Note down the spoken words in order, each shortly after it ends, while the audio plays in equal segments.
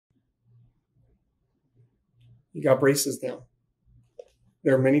You got braces now.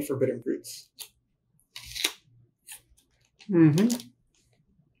 There are many forbidden fruits.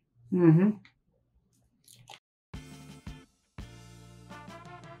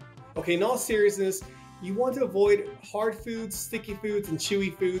 Okay, in all seriousness, you want to avoid hard foods, sticky foods, and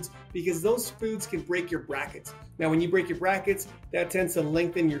chewy foods because those foods can break your brackets. Now, when you break your brackets, that tends to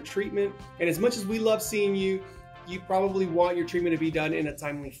lengthen your treatment. And as much as we love seeing you, you probably want your treatment to be done in a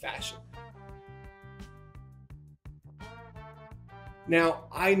timely fashion. Now,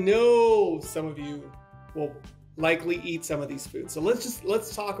 I know some of you will likely eat some of these foods. So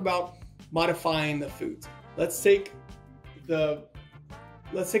let's talk about modifying the foods. Let's take a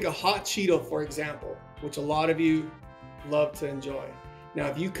hot Cheeto, for example, which a lot of you love to enjoy. Now,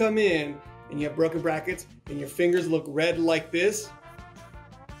 if you come in and you have broken brackets and your fingers look red like this,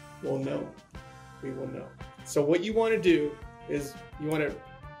 we'll know. We will know. So what you want to do is you want to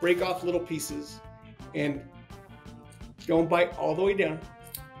break off little pieces and don't bite all the way down.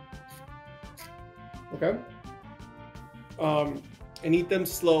 Okay? And eat them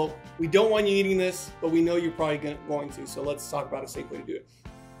slow. We don't want you eating this, but we know you're probably going to. So let's talk about a safe way to do it.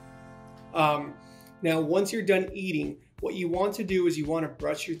 Now, once you're done eating, what you want to do is you want to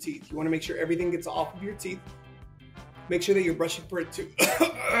brush your teeth. You want to make sure everything gets off of your teeth. Make sure that you're brushing for it too.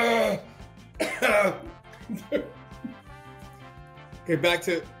 Okay, back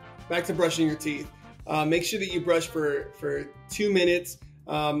to brushing your teeth. Make sure that you brush for 2 minutes,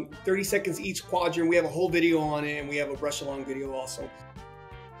 30 seconds each quadrant. We have a whole video on it, and we have a brush along video also.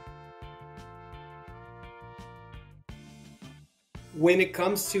 When it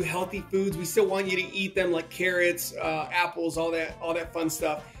comes to healthy foods, we still want you to eat them, like carrots, apples, all that fun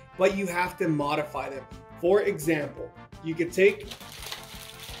stuff, but you have to modify them. For example, you could take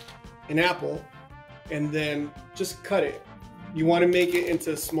an apple and then just cut it. You want to make it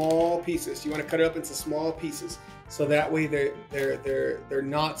into small pieces. You want to cut it up into small pieces, so that way they're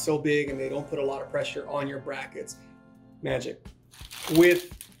not so big and they don't put a lot of pressure on your brackets. Magic.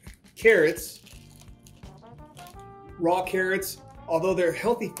 With carrots, raw carrots, although they're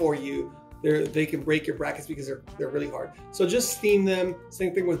healthy for you, they can break your brackets because they're really hard. So just steam them.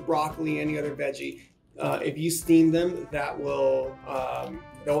 Same thing with broccoli, any other veggie. If you steam them, that will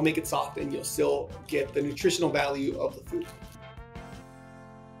make it soft, and you'll still get the nutritional value of the food.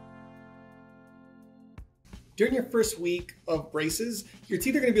 During your first week of braces, your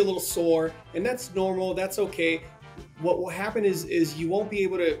teeth are going to be a little sore, and that's normal. That's okay. What will happen is you won't be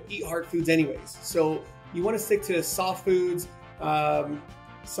able to eat hard foods anyways. So you want to stick to soft foods.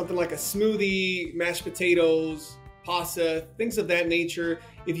 Something like a smoothie, mashed potatoes, pasta, things of that nature.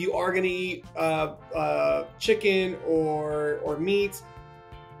 If you are going to eat chicken or meat,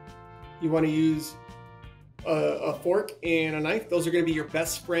 you want to use a fork and a knife. Those are going to be your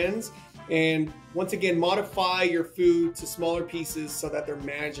best friends. And once again, modify your food to smaller pieces so that they're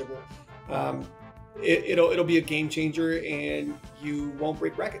manageable. It'll be a game changer, and you won't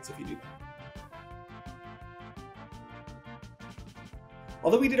break brackets if you do that.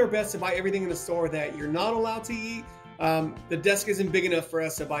 Although we did our best to buy everything in the store that you're not allowed to eat, the desk isn't big enough for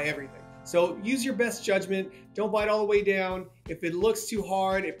us to buy everything. So use your best judgment. Don't bite all the way down. If it looks too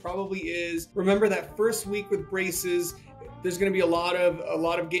hard, it probably is. Remember that first week with braces, there's going to be a lot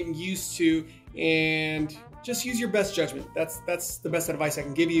of getting used to, and just use your best judgment. That's the best advice I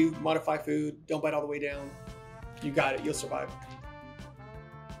can give you. Modify food. Don't bite all the way down. You got it. You'll survive.